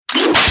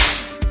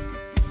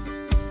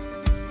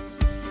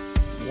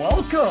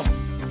Welcome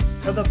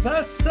to the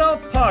Best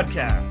Self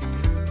Podcast.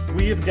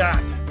 We've got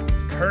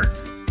Kurt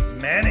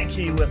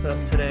Manneke with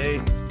us today.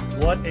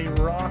 What a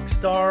rock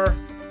star.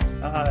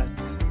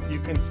 You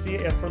can see,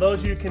 for those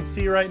of you who can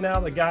see right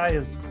now, the guy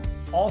is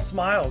all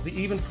smiles.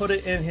 He even put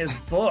it in his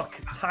book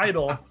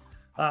title,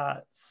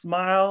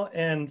 Smile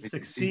and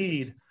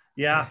Succeed.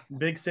 Yeah,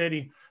 big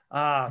city.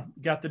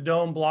 Got the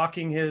dome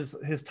blocking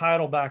his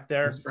title back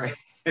there. That's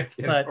right.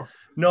 But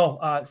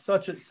no,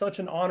 such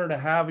an honor to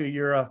have you.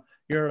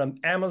 You're an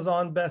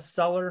Amazon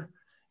bestseller.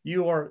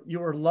 You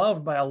are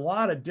loved by a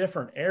lot of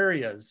different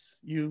areas.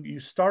 You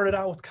started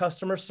out with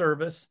customer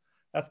service.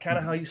 That's kind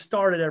of how you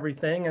started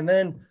everything. And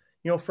then,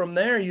 from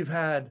there you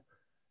have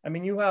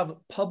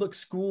public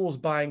schools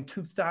buying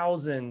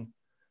 2,000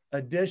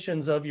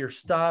 editions of your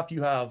stuff.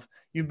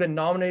 You've been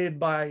nominated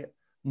by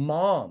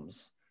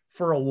moms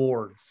for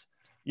awards.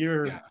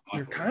 You're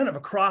kind of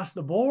across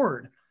the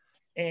board.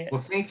 And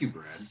well, thank you,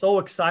 Brad. So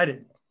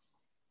excited.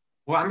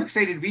 Well, I'm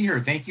excited to be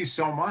here. Thank you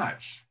so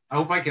much. I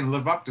hope I can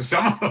live up to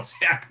some of those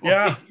accolades.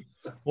 Yeah.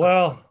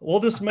 Well, we'll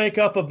just make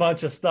up a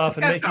bunch of stuff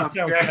and make you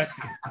sound great.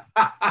 sexy.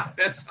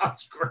 That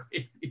sounds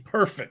great.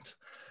 Perfect.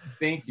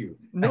 Thank you.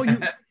 No,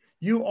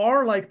 you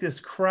are like this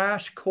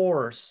crash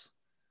course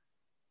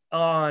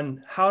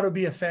on how to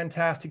be a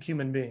fantastic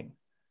human being.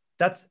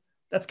 That's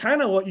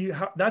kind of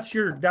that's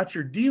your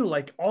deal.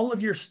 Like all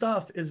of your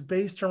stuff is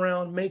based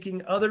around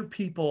making other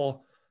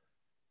people.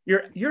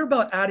 You're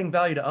about adding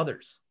value to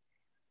others.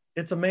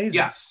 It's amazing.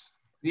 Yes.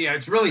 Yeah,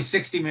 it's really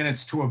 60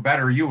 minutes to a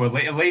better you. A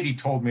lady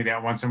told me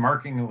that once, a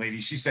marketing lady.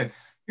 She said,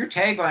 your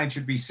tagline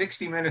should be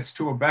 60 minutes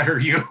to a better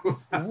you.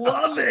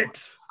 Love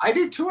it. I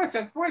do too. I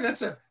thought, boy,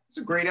 that's a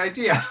great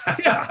idea.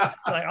 Yeah,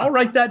 I'll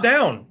write that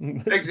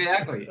down.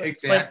 Exactly.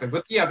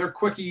 But yeah, they're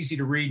quick, easy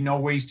to read, no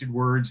wasted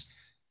words.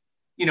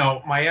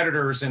 My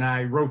editors and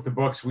I wrote the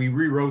books. We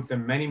rewrote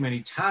them many,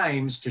 many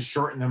times to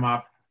shorten them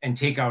up and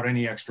take out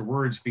any extra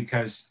words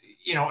because,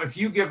 if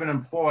you give an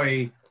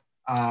employee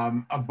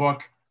a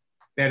book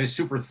that is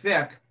super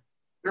thick,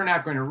 they're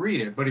not going to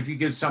read it. But if you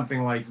give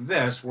something like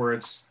this, where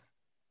it's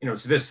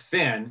this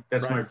thin,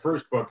 that's right. My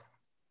first book.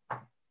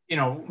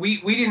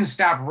 We didn't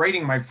stop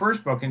writing my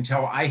first book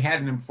until I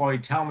had an employee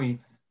tell me,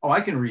 oh, I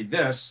can read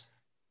this.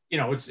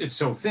 It's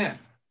so thin.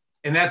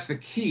 And that's the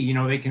key.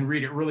 They can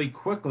read it really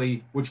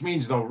quickly, which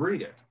means they'll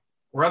read it.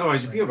 Or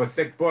otherwise, if you have a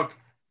thick book,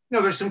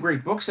 there's some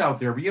great books out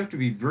there, but you have to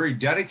be very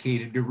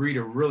dedicated to read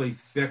a really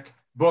thick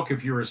book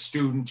if you're a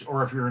student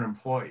or if you're an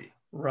employee.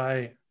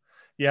 Right.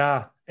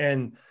 Yeah.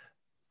 And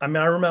I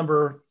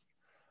remember,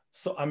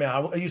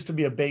 I used to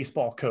be a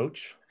baseball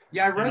coach.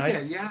 Yeah, I read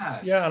that.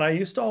 Yes. Yeah. And I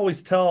used to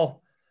always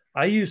tell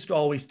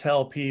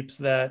peeps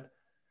that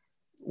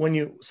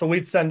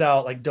we'd send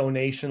out like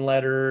donation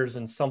letters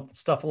and some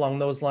stuff along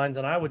those lines.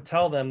 And I would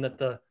tell them that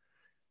the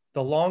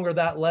longer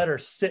that letter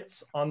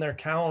sits on their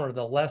counter,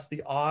 the less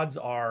the odds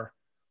are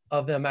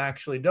of them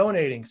actually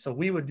donating. So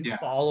we would do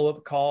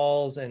follow-up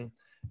calls and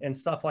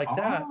stuff like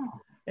that.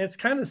 And it's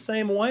kind of the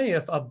same way.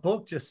 If a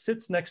book just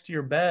sits next to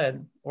your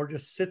bed or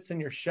just sits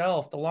in your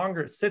shelf, the longer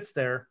it sits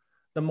there,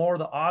 the more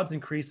the odds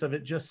increase of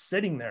it just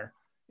sitting there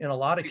in a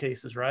lot of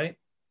cases, right?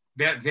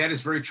 That is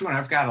very true. And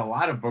I've got a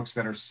lot of books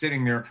that are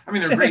sitting there.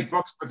 They're great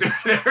books, but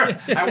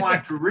I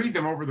want to read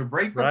them over the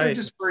break, but They're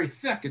just very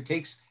thick. It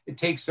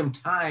takes some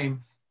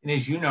time. And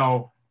as you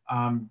know,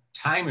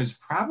 time is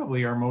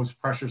probably our most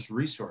precious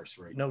resource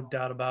right now. No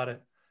doubt about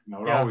it.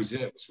 It always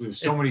is. We have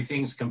so many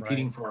things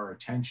competing for our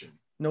attention.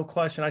 No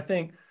question. I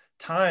think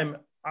I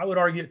would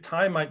argue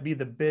time might be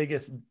the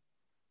biggest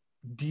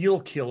deal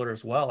killer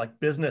as well. Like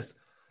biggest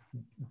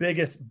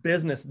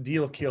business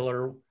deal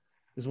killer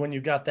is when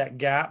you got that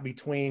gap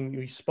between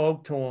you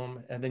spoke to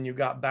them and then you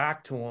got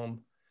back to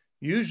them.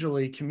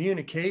 Usually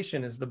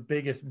communication is the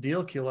biggest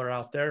deal killer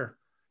out there.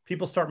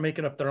 People start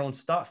making up their own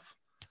stuff.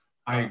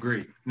 I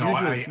agree. No,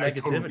 usually it's negativity. I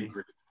totally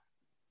agree.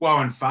 Well,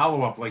 and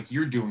follow up like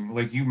you're doing,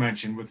 like you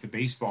mentioned with the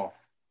baseball,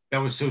 that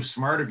was so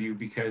smart of you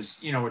because,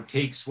 it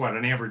takes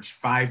an average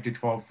 5 to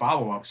 12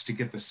 follow-ups to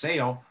get the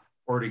sale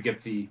or to get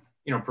the,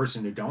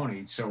 person to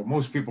donate. So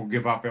most people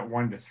give up at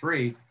 1 to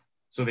 3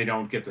 so they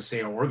don't get the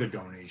sale or the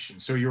donation.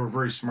 So you were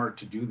very smart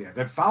to do that.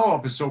 That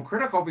follow-up is so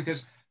critical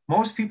because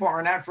most people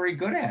are not very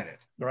good at it.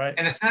 Right.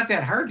 And it's not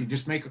that hard. You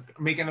just make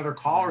another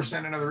call or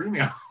send another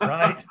email.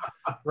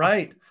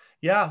 Right.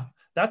 Yeah.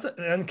 That's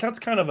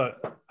kind of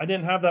I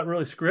didn't have that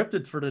really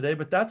scripted for today,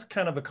 but that's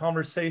kind of a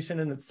conversation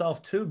in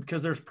itself too,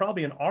 because there's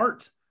probably an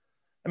art.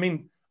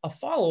 A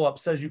follow-up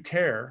says you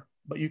care,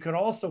 but you could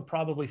also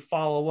probably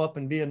follow up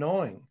and be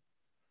annoying.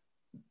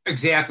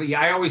 Exactly.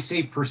 I always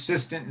say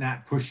persistent,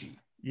 not pushy.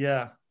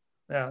 Yeah.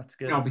 Yeah, that's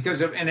good.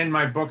 And in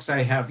my books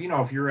I have,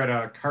 if you're at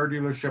a car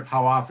dealership,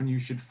 how often you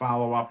should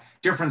follow up,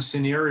 different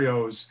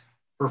scenarios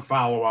for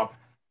follow-up.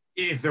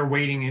 If they're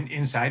waiting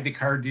inside the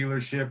car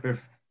dealership,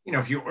 if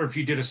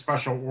you did a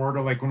special order,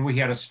 like when we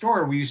had a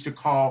store, we used to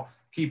call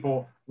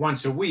people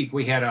once a week.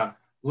 We had a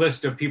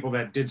list of people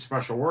that did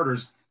special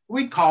orders.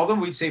 We'd call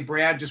them. We'd say,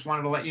 Brad, just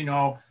wanted to let you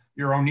know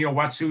your O'Neill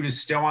wetsuit is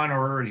still on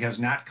order. It has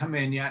not come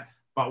in yet,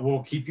 but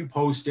we'll keep you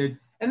posted.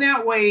 And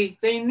that way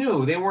they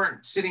knew they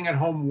weren't sitting at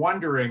home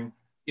wondering,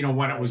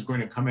 when it was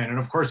going to come in. And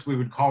of course we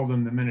would call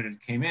them the minute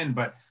it came in,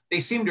 but they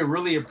seem to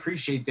really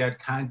appreciate that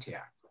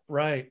contact.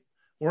 Right.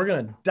 We're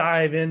going to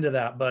dive into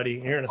that,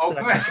 buddy, here in a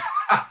second.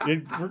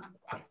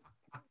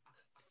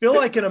 Feel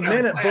like in a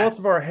minute, both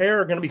of our hair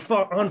are going to be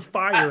on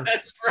fire.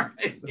 That's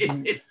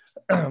right.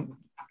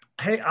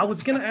 Hey, I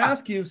was going to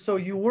ask you, so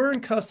you were in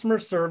customer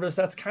service.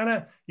 That's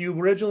you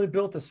originally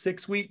built a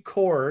 6-week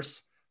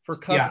course for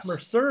customer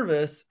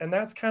service. And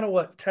that's kind of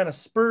what kind of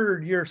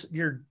spurred your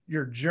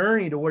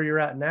journey to where you're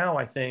at now,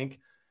 I think.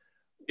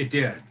 It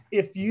did.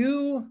 If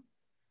you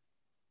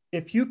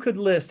could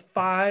list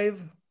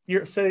 5,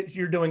 say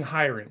you're doing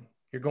hiring,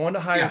 you're going to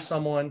hire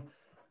someone.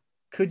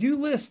 Could you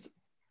list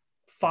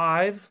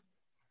 5?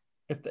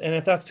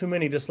 If that's too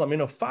many, just let me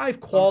know. 5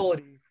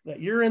 qualities that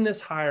you're in this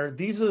hire.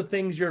 These are the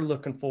things you're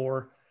looking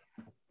for.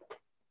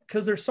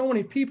 Because there's so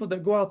many people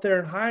that go out there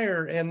and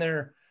hire, and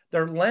their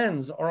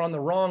lens are on the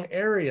wrong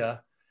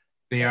area.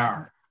 They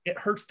are. It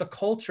hurts the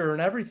culture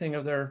and everything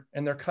of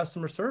their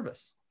customer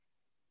service.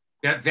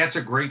 That's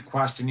a great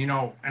question,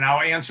 and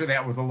I'll answer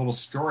that with a little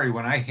story.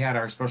 When I had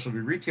our specialty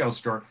retail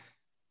store,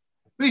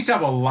 we used to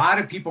have a lot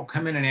of people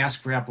come in and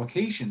ask for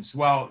applications.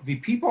 Well, the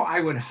people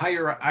I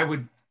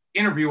would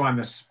interview on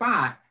the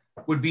spot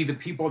would be the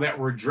people that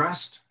were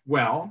dressed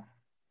well.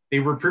 They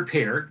were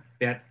prepared.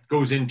 That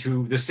goes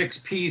into the 6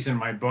 P's in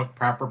my book.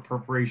 Proper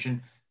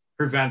preparation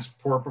prevents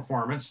poor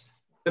performance.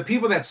 The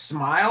people that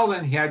smiled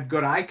and had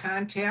good eye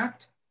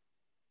contact,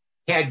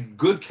 had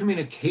good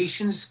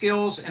communication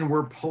skills, and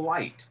were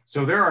polite.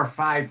 So there are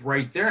 5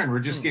 right there, and we're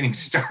just getting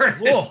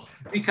started. Whoa.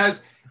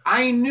 Because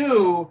I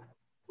knew,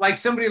 like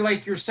somebody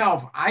like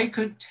yourself, I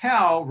could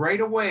tell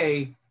right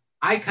away,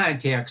 eye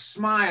contact,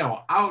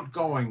 smile,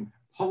 outgoing,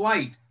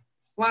 polite,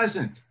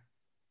 pleasant.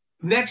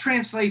 And that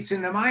translates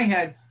into my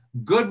head,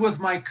 good with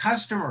my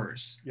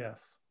customers.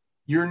 Yes.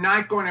 You're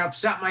not going to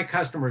upset my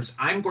customers.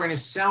 I'm going to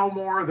sell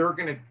more. They're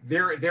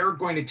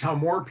going to tell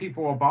more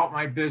people about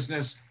my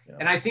business. Yeah.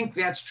 And I think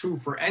that's true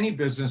for any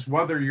business,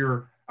 whether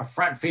you're a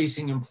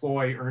front-facing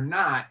employee or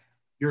not.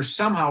 You're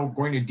somehow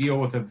going to deal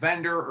with a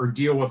vendor or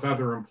deal with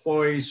other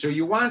employees. So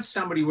you want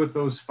somebody with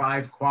those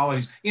 5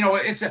 qualities.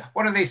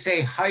 What do they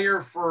say?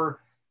 Hire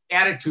for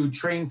attitude,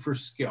 train for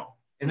skill.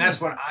 And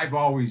that's what I've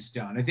always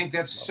done. I think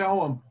that's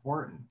so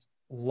important.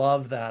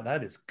 Love that.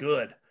 That is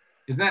good.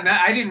 Isn't that?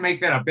 I didn't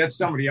make that up. That's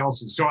somebody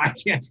else's. So I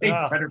can't take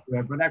credit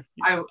for that.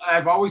 But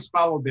I've always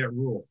followed that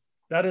rule.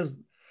 That is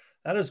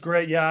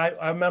great. Yeah,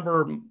 I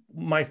remember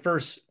my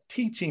first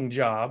teaching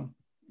job.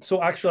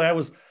 So actually,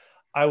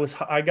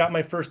 I got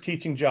my first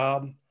teaching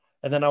job,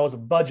 and then I was a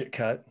budget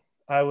cut.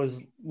 I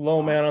was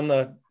low man on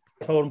the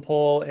totem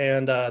pole,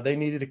 and they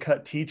needed to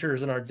cut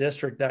teachers in our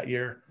district that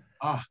year.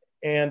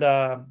 And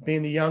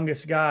being the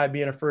youngest guy,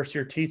 being a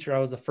first-year teacher, I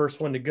was the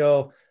first one to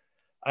go.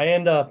 I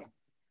end up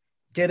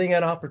getting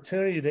an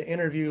opportunity to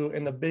interview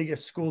in the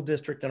biggest school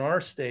district in our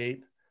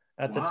state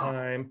at the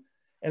time,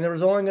 and there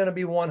was only going to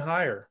be 1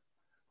 hire.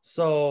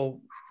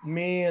 So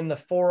me and the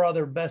 4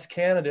 other best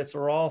candidates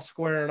were all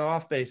squaring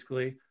off,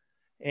 basically.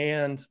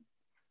 And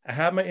I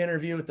had my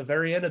interview. At the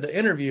very end of the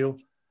interview,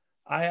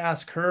 I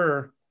asked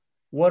her,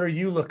 what are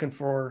you looking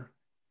for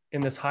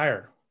in this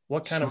hire?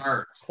 What kind of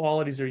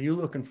qualities are you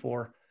looking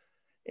for?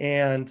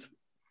 And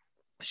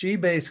she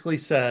basically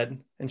said,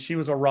 and she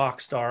was a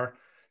rock star,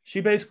 she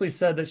basically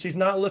said that she's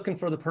not looking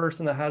for the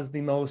person that has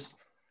the most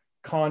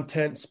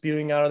content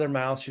spewing out of their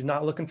mouth. She's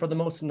not looking for the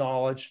most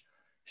knowledge.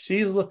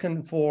 She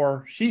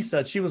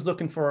said she was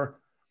looking for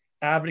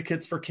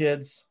advocates for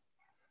kids,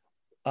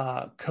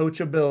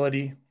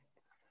 coachability,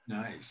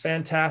 nice,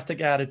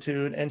 fantastic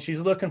attitude. And she's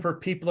looking for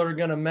people that are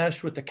going to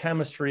mesh with the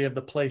chemistry of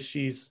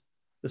the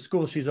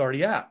school she's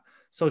already at.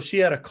 So she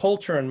had a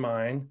culture in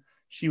mind.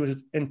 She was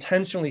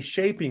intentionally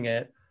shaping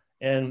it.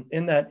 And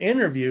in that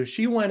interview,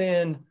 she went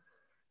in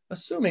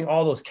assuming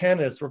all those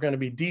candidates were going to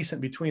be decent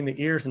between the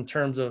ears in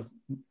terms of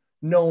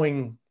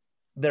knowing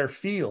their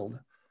field.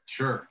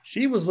 Sure.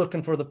 She was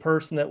looking for the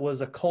person that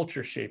was a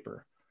culture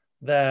shaper,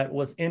 that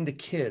was into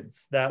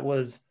kids, that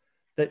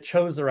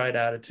chose the right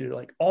attitude,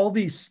 like all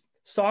these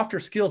softer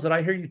skills that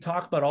I hear you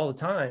talk about all the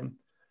time.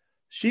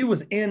 She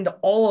was into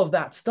all of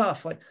that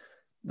stuff, like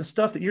the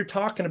stuff that you're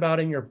talking about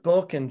in your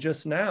book and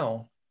just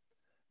now.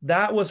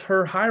 That was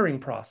her hiring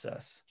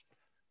process.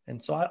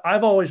 And so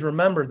I've always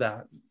remembered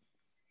that.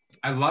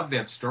 I love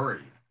that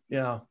story.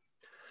 Yeah.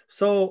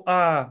 So,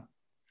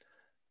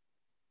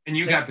 and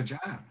you got the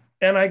job.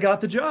 And I got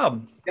the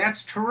job.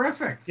 That's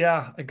terrific.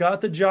 Yeah, I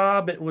got the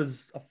job. It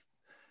was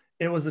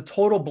a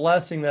total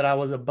blessing that I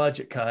was a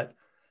budget cut.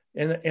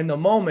 In the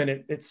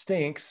moment, it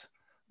stinks,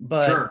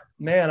 but sure.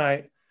 Man,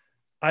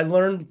 I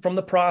learned from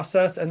the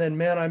process. And then,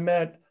 man,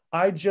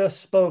 I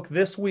just spoke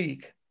this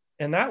week,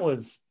 and that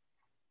was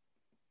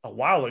a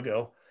while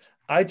ago.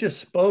 I just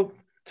spoke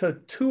to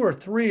 2 or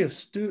 3 of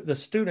the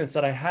students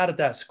that I had at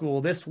that school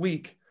this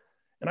week.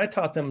 And I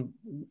taught them,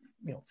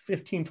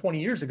 15,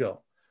 20 years ago.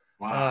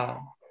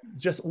 Wow.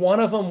 Just one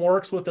of them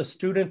works with a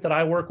student that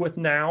I work with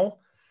now.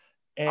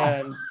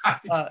 And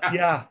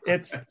yeah,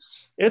 it's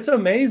It's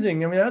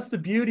amazing. I mean, that's the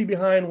beauty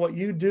behind what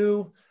you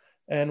do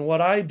and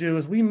what I do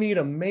is we meet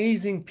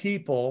amazing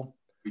people.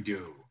 We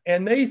do.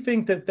 And they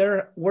think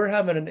that we're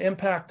having an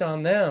impact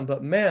on them,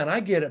 but man, I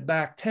get it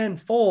back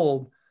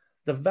tenfold.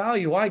 The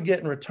value I get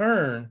in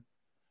return,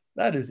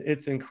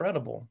 it's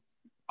incredible.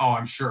 Oh,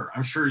 I'm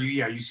sure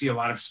you see a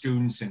lot of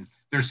students and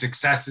their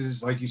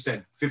successes, like you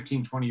said,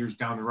 15, 20 years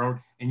down the road,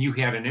 and you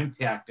had an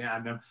impact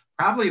on them.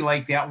 Probably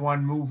like that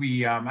one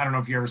movie. I don't know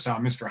if you ever saw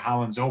Mr.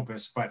 Holland's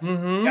Opus, but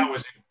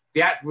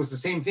that was the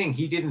same thing.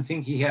 He didn't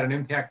think he had an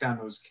impact on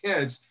those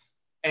kids,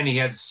 and he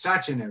had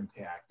such an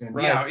impact. And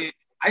right.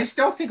 I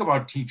still think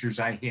about teachers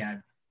I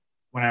had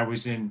when I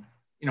was in,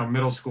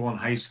 middle school and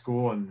high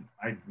school, and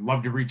I'd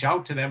love to reach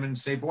out to them and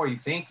say, boy,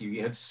 thank you.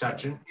 You had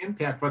such an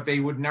impact, but they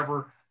would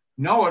never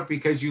know it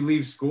because you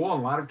leave school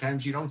and a lot of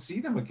times you don't see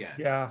them again.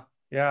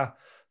 Yeah.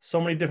 So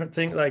many different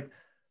things. Like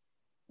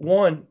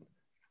one,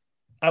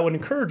 I would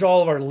encourage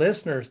all of our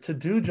listeners to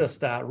do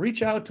just that.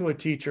 Reach out to a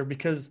teacher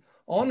because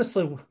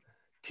honestly,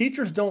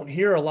 teachers don't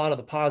hear a lot of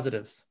the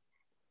positives.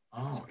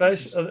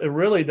 Especially,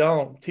 really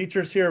don't.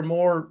 Teachers hear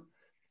more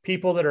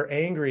people that are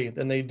angry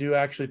than they do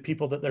actually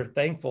people that they're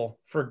thankful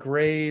for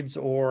grades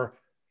or,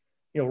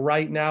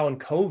 right now in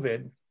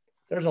COVID,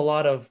 there's a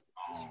lot of,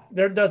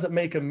 there doesn't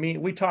make a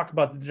mean. We talk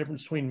about the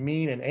difference between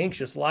mean and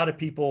anxious. A lot of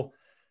people,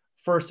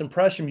 first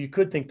impression, you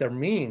could think they're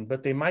mean,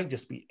 but they might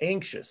just be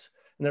anxious.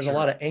 And there's a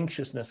lot of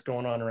anxiousness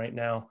going on right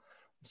now.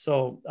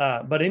 So,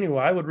 but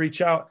anyway, I would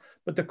reach out.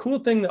 But the cool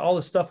thing that all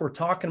the stuff we're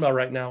talking about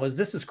right now is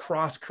this is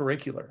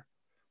cross-curricular.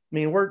 I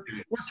mean, we're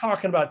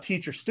talking about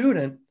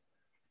teacher-student,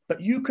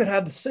 but you could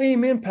have the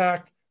same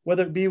impact,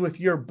 whether it be with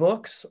your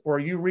books or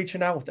you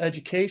reaching out with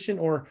education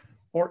or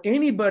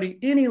anybody,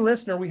 any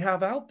listener we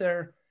have out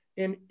there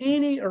in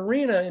any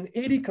arena, in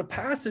any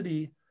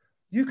capacity,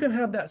 you can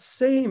have that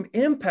same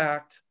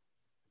impact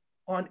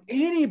on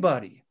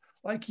anybody.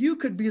 Like you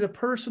could be the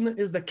person that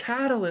is the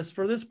catalyst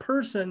for this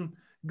person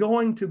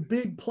going to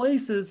big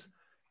places.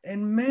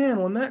 And man,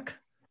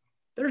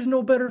 there's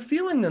no better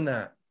feeling than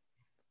that.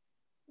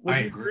 Would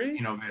you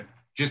agree?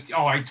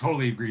 I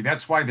totally agree.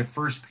 That's why the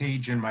first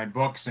page in my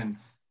books and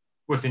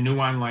with the new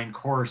online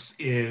course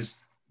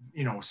is,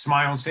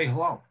 smile and say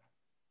hello.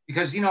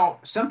 Because,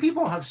 some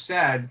people have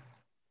said,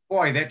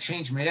 boy, that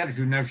changed my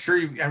attitude. And I'm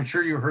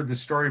sure you heard the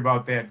story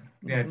about that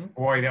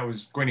boy that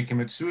was going to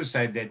commit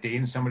suicide that day,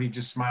 and somebody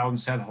just smiled and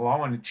said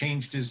hello, and it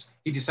changed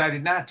he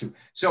decided not to.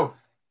 So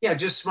yeah,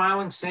 just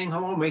smiling, saying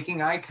hello,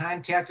 making eye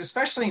contact,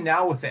 especially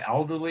now with the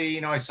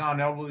elderly. I saw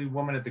an elderly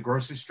woman at the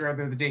grocery store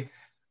the other day.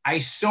 I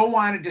so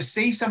wanted to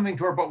say something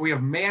to her, but we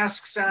have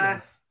masks on.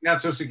 Yeah. You're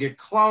not supposed to get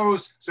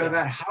close. So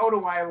that how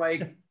do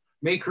I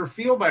make her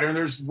feel better? And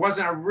there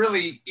wasn't a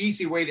really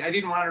easy way. I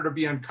didn't want her to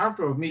be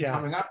uncomfortable with me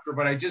coming up to her,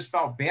 but I just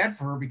felt bad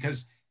for her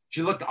because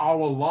she looked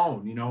all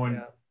alone,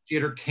 and she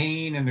had her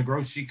cane in the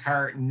grocery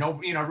cart and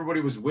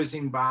everybody was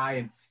whizzing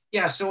by.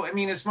 And so, I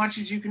mean, as much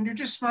as you can do,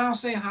 just smile,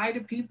 say hi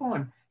to people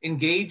and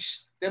engage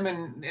them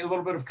in a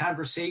little bit of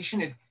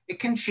conversation. It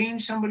can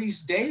change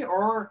somebody's day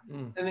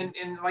and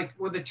then like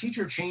with a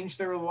teacher, change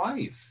their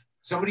life.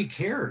 Somebody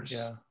cares.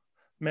 Yeah,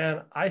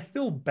 man, I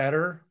feel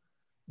better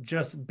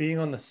just being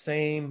on the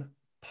same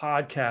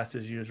podcast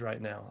as you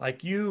right now.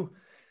 Like you.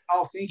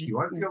 Oh, thank you.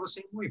 I feel the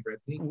same way, Brett.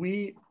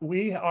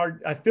 We are,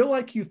 I feel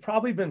like you've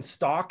probably been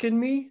stalking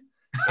me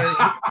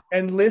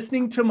and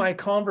listening to my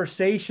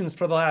conversations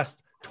for the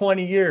last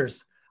 20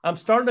 years. I'm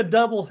starting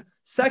to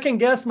second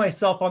guess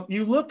myself on,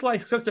 you look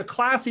like such a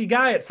classy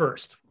guy at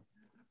first.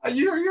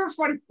 You're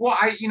funny. Well,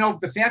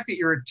 the fact that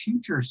you're a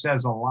teacher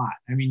says a lot.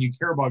 I mean, you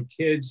care about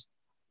kids,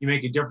 you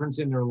make a difference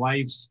in their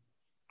lives.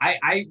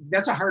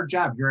 That's a hard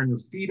job. You're on your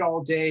feet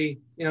all day.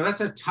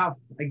 That's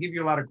I give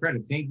you a lot of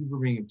credit. Thank you for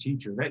being a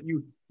teacher. That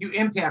you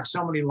impact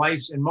so many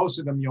lives, and most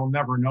of them you'll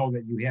never know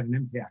that you had an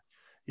impact.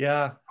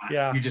 Yeah.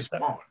 You just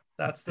won't.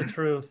 That's the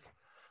truth.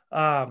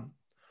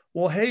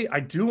 Well, hey,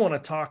 I do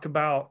want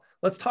to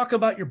let's talk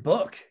about your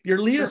book,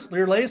 your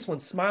latest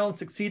one, Smile and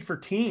Succeed for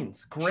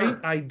Teens.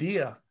 Great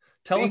idea.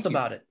 Tell us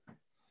about it.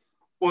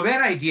 Well,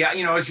 that idea,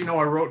 as you know,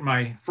 I wrote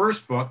my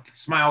first book,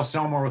 Smile,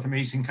 Sell More with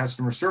Amazing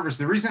Customer Service.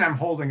 The reason I'm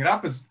holding it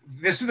up is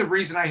this is the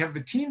reason I have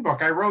the teen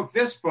book. I wrote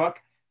this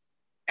book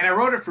and I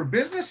wrote it for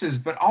businesses,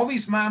 but all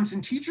these moms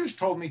and teachers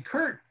told me,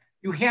 Kurt,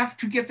 you have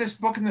to get this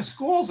book in the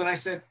schools. And I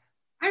said,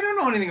 I don't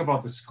know anything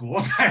about the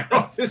schools. I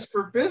wrote this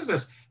for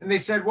business. And they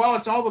said, well,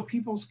 it's all the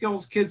people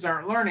skills kids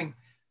aren't learning.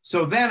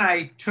 So then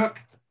I took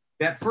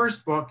that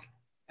first book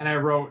and I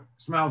wrote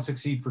Smile and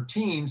Succeed for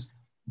Teens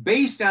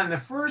based on the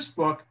first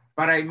book,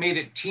 but I made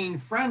it teen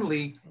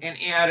friendly and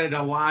added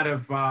a lot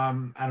of,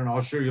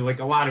 I'll show you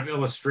a lot of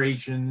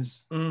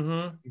illustrations.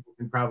 Mm-hmm. People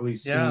can probably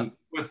see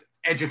with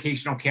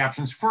educational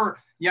captions for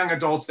young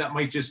adults that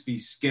might just be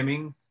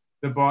skimming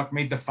the book,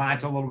 made the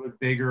font a little bit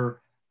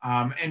bigger,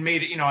 and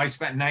made it, I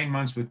spent 9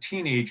 months with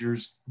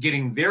teenagers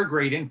getting their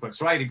great input.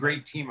 So I had a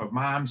great team of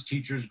moms,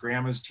 teachers,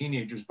 grandmas,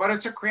 teenagers, but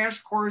it's a crash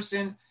course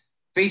in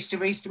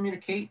face-to-face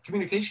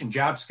communication,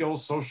 job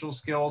skills, social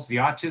skills. The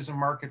autism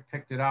market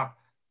picked it up.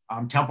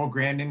 Temple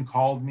Grandin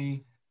called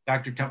me.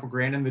 Dr. Temple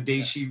Grandin, the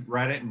day she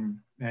read it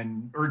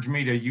and urged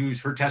me to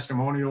use her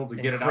testimonial to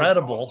get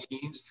Incredible.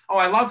 it out. Oh,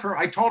 I love her.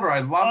 I told her I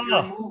love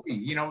your movie.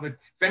 You know, that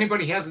if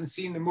anybody hasn't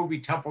seen the movie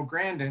Temple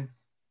Grandin,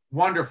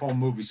 wonderful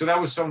movie. So that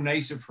was so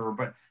nice of her.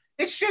 But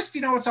it's just,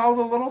 you know, it's all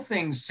the little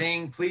things,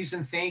 saying please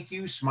and thank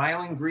you,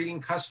 smiling, greeting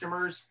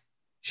customers,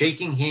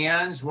 shaking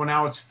hands. Well,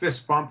 now it's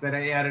fist bump that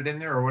I added in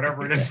there or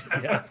whatever it is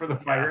for the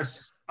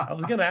virus. I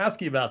was going to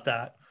ask you about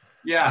that.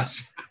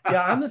 Yes.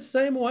 Yeah, I'm the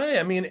same way.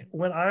 I mean,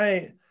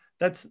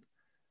 that's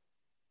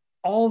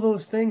all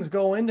those things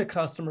go into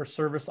customer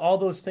service. All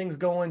those things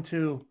go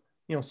into,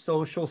 you know,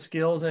 social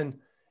skills. And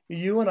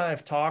you and I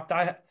have talked,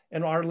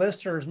 and our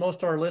listeners,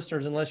 most of our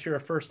listeners, unless you're a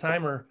first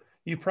timer,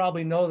 you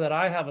probably know that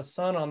I have a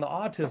son on the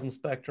autism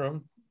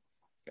spectrum.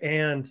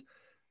 And,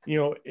 you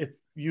know,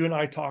 you and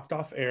I talked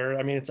off air.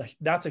 I mean,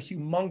 that's a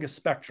humongous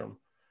spectrum.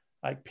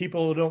 Like,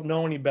 people who don't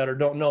know any better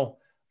don't know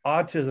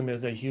autism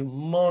is a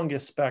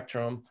humongous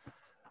spectrum.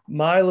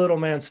 My little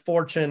man's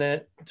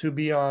fortunate to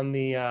be on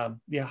the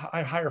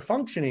higher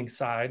functioning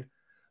side,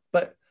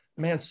 but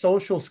man,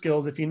 social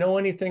skills, if you know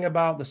anything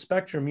about the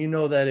spectrum, you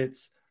know that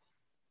it's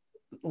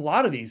a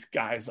lot of these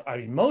guys. I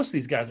mean, most of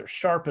these guys are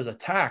sharp as a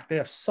tack. They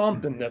have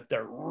something that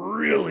they're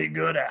really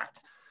good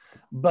at,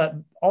 but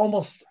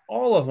almost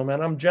all of them,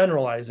 and I'm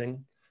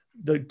generalizing,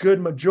 the good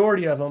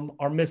majority of them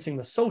are missing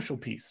the social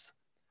piece.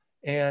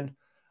 And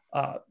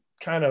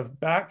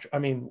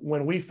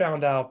when we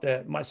found out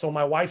that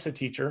my wife's a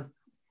teacher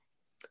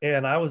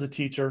and I was a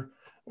teacher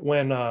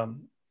when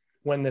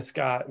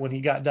he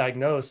got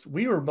diagnosed,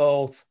 we're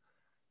both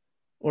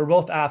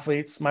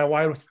athletes. My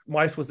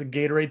wife was a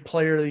Gatorade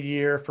Player of the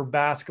Year for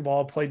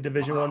basketball, played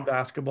Division I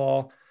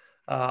basketball.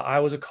 I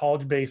was a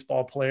college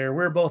baseball player.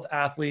 We were both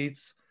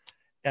athletes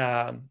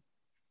and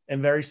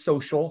very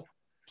social.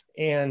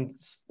 And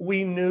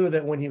we knew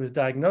that when he was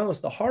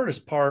diagnosed, the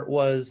hardest part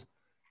was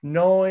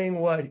knowing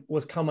what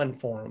was coming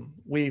for him.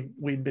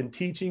 We'd been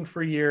teaching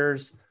for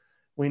years.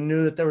 We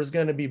knew that there was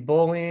going to be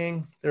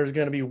bullying. There was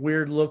going to be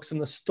weird looks in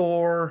the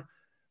store.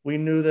 We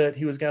knew that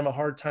he was going to have a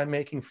hard time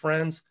making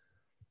friends.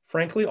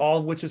 Frankly, all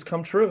of which has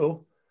come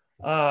true.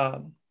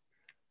 That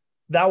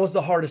was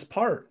the hardest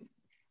part.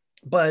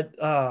 But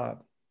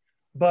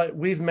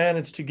we've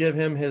managed to give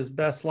him his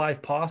best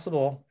life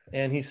possible.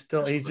 And we're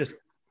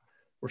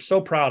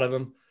so proud of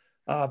him.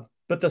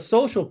 But the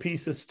social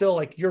piece is still,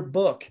 like, your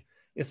book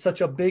is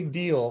such a big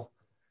deal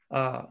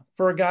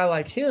for a guy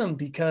like him,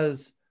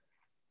 because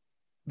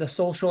the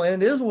social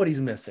end is what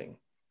he's missing,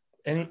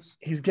 and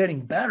he's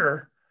getting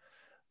better.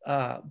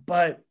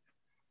 But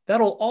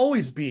that'll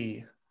always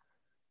be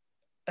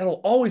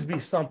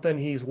something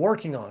he's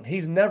working on.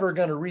 He's never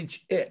going to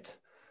reach it.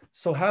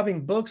 So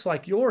having books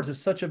like yours is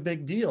such a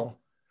big deal.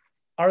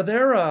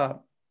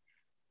 Could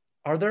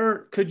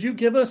you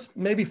give us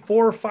maybe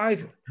 4 or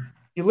 5?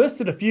 You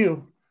listed a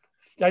few.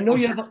 I know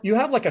you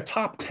have like a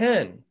top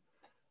 10.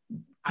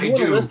 I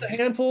do. List a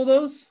handful of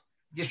those?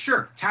 Yeah,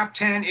 sure. Top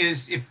 10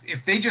 is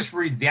if they just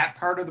read that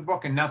part of the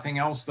book and nothing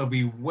else, they'll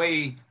be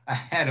way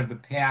ahead of the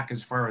pack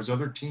as far as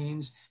other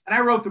teens. And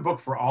I wrote the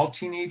book for all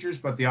teenagers,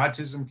 but the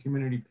autism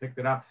community picked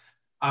it up.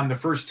 The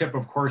first tip,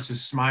 of course,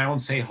 is smile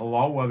and say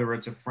hello, whether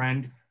it's a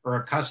friend or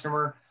a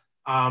customer.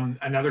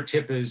 Another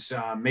tip is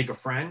make a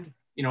friend.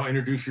 You know,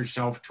 introduce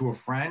yourself to a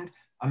friend.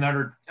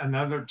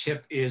 Another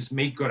tip is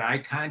make good eye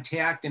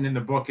contact. And in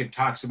the book, it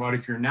talks about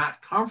if you're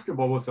not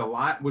comfortable with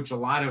which a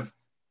lot of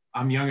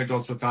young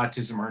adults with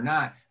autism are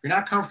not. If you're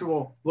not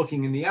comfortable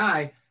looking in the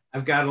eye,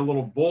 I've got a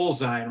little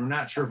bullseye, and I'm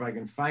not sure if I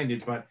can find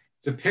it, but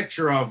it's a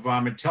picture of,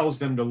 it tells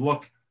them to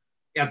look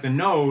at the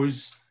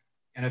nose,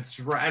 and I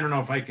don't know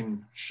if I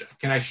can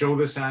I show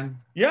this on?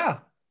 Yeah.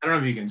 I don't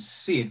know if you can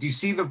see it. Do you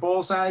see the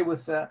bullseye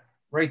with that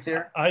right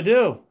there? I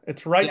do.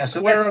 It's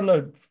square on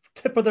the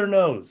tip of their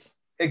nose.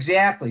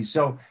 Exactly.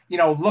 So, you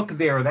know, look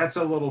there. That's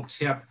a little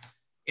tip.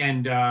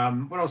 And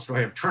what else do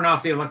I have? Turn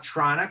off the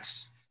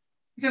electronics.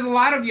 Because a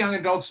lot of young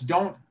adults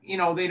don't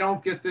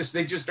get this.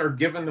 They just are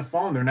given the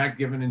phone. They're not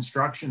given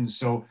instructions.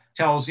 So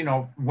tells,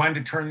 when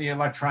to turn the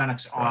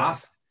electronics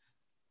off.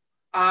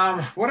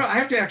 I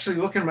have to actually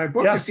look in my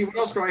book to see what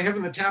else do I have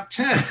in the top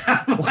 10.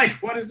 Like,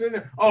 what is in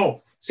there?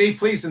 Oh, say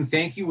please and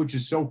thank you, which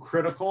is so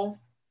critical.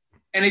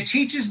 And it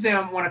teaches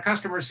them when a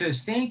customer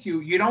says thank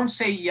you, you don't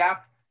say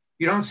yep,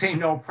 you don't say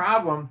no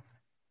problem.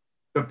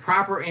 The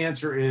proper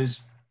answer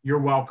is you're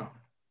welcome.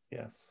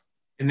 Yes.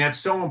 And that's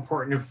so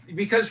important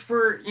because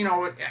for,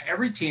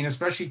 every teen,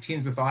 especially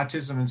teens with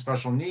autism and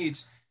special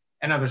needs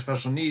and other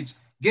special needs,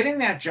 getting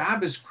that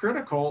job is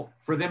critical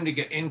for them to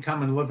get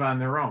income and live on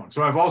their own.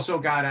 So I've also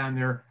got on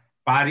there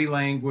body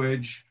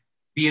language,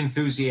 be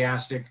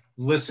enthusiastic,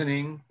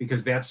 listening,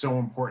 because that's so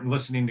important,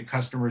 listening to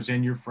customers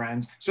and your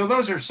friends. So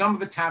those are some of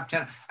the top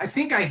 10. I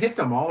think I hit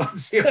them all.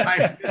 Let's see if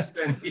I missed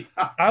any.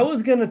 I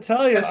was going to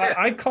tell you,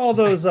 I call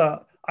those,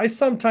 I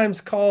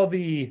sometimes call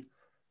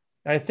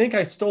I think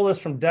I stole this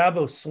from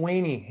Dabo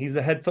Sweeney. He's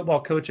the head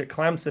football coach at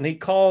Clemson. He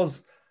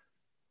calls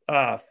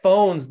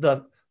phones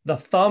the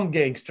thumb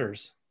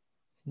gangsters.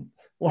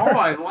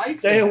 I like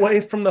Stay away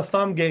from the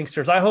thumb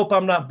gangsters. I hope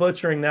I'm not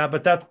butchering that,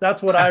 but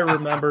that's what I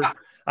remember.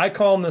 I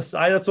call them this.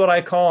 That's what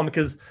I call them,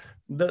 because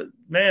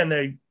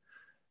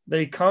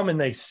they come and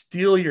they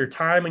steal your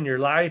time and your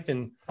life.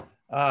 And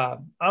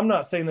I'm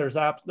not saying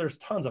there's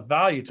tons of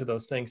value to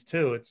those things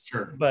too.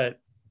 Sure. But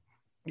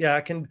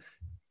yeah,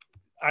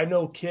 I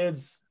know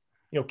kids,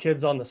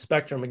 kids on the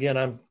spectrum. Again,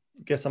 I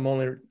guess I'm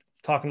only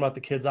talking about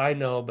the kids I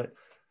know, but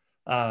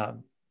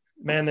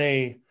man,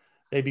 they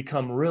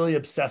become really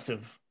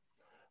obsessive.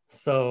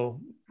 So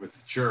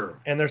sure.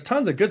 And there's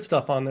tons of good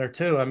stuff on there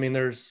too. I mean,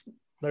 there's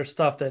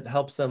stuff that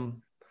helps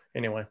them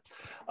anyway.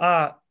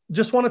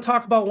 Just want to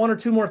talk about one or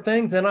two more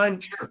things, and I'm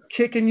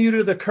kicking you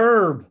to the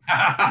curb,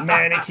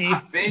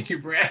 Maneki. Thank you,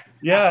 Brad.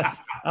 Yes,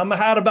 I'm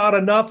had about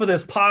enough of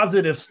this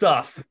positive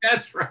stuff.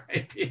 That's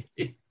right.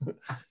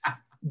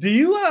 Do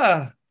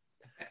you?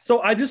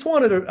 So I just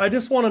wanted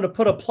to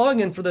put a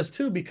plug in for this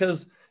too,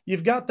 because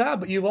you've got that,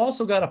 but you've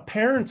also got a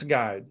parent's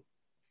guide.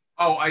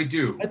 Oh, I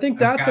do. I think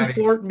that's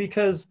important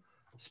because,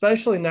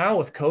 especially now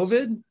with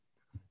COVID,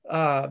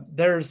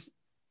 there's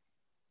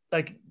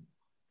like,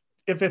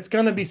 if it's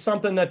going to be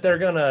something that they're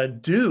going to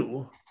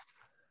do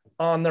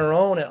on their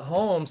own at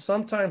home,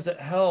 sometimes it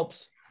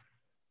helps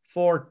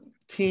for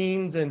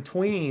teens and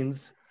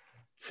tweens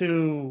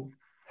to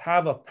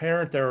have a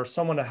parent there or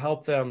someone to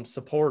help them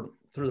support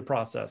through the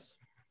process.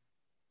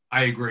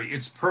 I agree.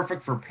 It's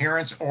perfect for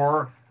parents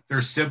or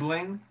their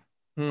sibling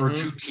or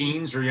two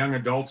teens or young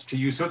adults to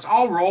use. So it's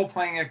all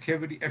role-playing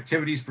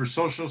activities for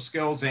social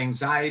skills,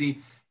 anxiety,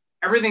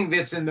 everything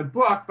that's in the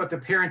book, but the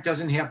parent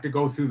doesn't have to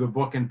go through the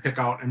book and pick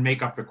out and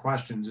make up the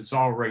questions. It's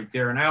all right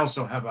there. And I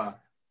also have a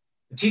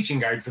teaching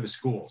guide for the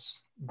schools.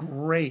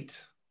 Great.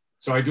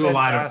 So I do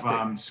Fantastic. A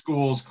lot of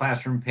schools,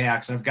 classroom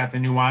packs. I've got the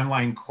new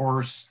online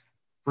course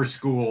for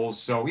schools.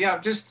 So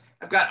yeah,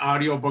 I've got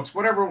audiobooks,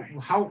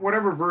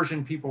 whatever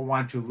version people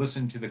want to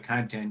listen to the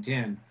content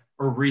in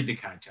or read the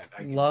content.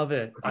 Love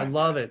it. I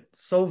love it.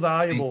 So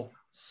valuable.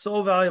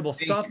 So valuable.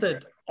 Stuff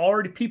that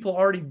people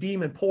already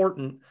deem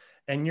important,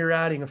 and you're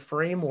adding a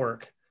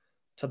framework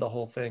to the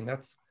whole thing.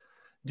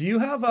 Do you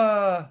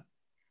have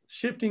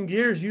shifting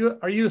gears?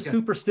 Are you a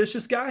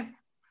superstitious guy?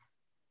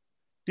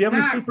 Do you have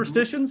any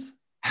superstitions?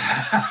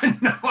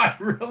 No, I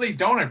really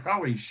don't. I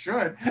probably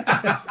should.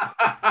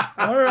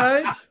 All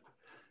right.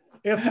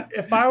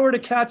 If I were to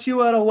catch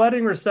you at a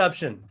wedding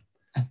reception,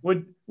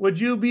 would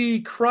you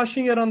be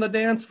crushing it on the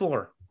dance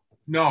floor?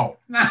 No.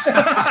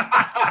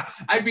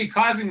 I'd be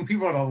causing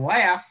people to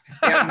laugh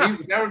at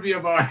me. That would be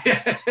about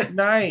it.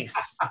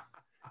 Nice.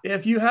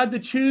 If you had to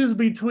choose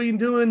between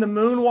doing the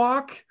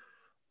moonwalk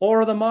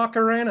or the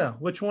Macarena,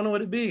 which one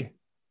would it be?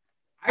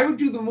 I would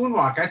do the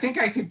moonwalk. I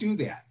think I could do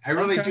that. I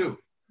really do.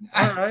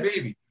 All right.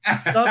 Maybe.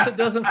 Stuff that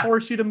doesn't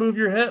force you to move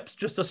your hips.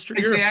 Just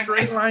you're a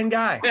straight line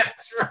guy.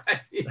 That's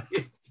right.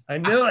 I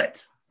knew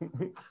it.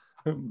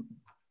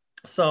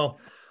 So,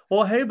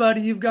 well, hey,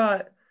 buddy, you've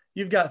got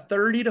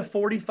 30 to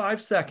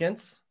 45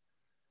 seconds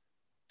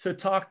to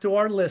talk to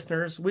our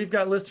listeners. We've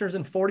got listeners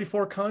in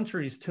 44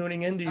 countries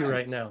tuning into you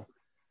right now.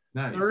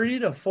 Nice.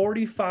 30 to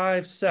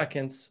 45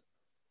 seconds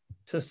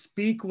to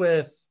speak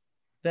with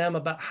them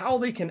about how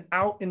they can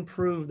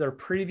out-improve their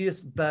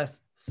previous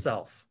best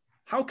self.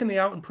 How can they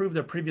out-improve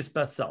their previous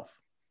best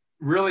self?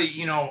 Really,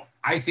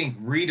 I think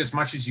read as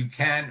much as you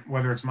can,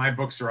 whether it's my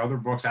books or other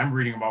books. I'm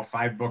reading about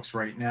 5 books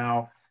right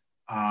now.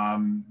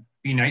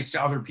 Be nice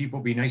to other people,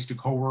 be nice to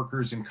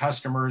coworkers and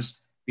customers,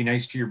 be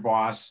nice to your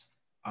boss,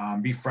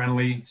 be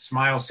friendly,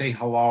 smile, say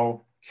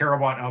hello, care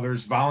about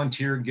others,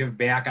 volunteer, give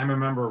back. I'm a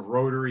member of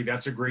Rotary.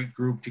 That's a great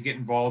group to get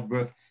involved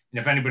with. And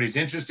if anybody's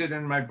interested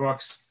in my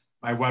books,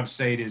 my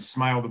website is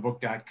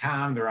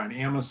smilethebook.com. They're on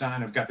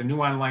Amazon. I've got the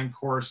new online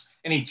course.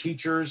 Any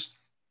teachers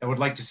that would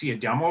like to see a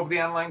demo of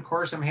the online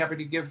course, I'm happy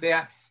to give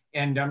that.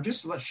 And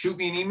just shoot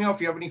me an email if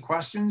you have any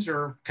questions,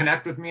 or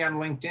connect with me on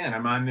LinkedIn.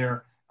 I'm on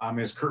there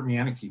as Kurt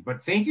Maneki.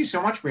 But thank you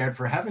so much, Brad,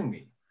 for having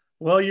me.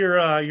 Well,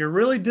 you're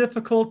really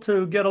difficult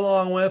to get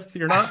along with.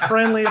 You're not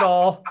friendly at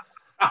all.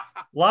 A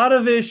lot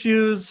of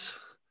issues.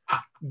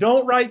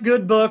 Don't write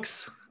good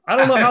books. I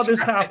don't know how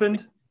this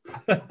happened.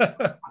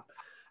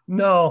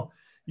 No,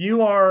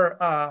 you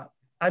are.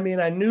 I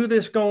knew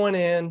this going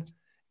in,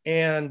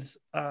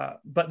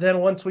 but then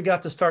once we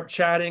got to start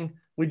chatting,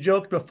 we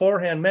joked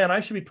beforehand, man, I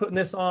should be putting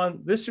this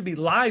on. This should be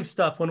live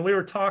stuff when we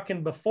were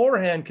talking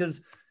beforehand,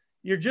 because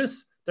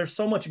there's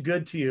so much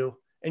good to you,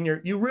 and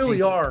you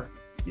really are.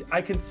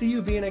 I can see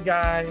you being a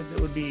guy that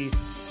would be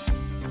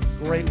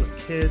great with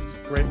kids,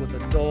 great with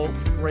adults,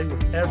 great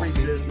with every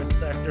business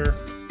sector.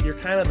 You're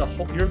kind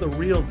of you're the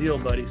real deal,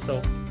 buddy. So,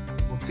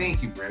 well,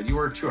 thank you, Brad. You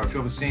are too. I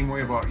feel the same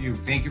way about you.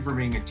 Thank you for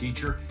being a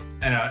teacher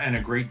and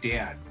a great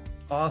dad.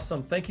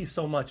 Awesome. Thank you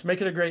so much.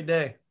 Make it a great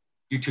day.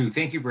 You too.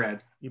 Thank you,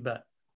 Brad. You bet.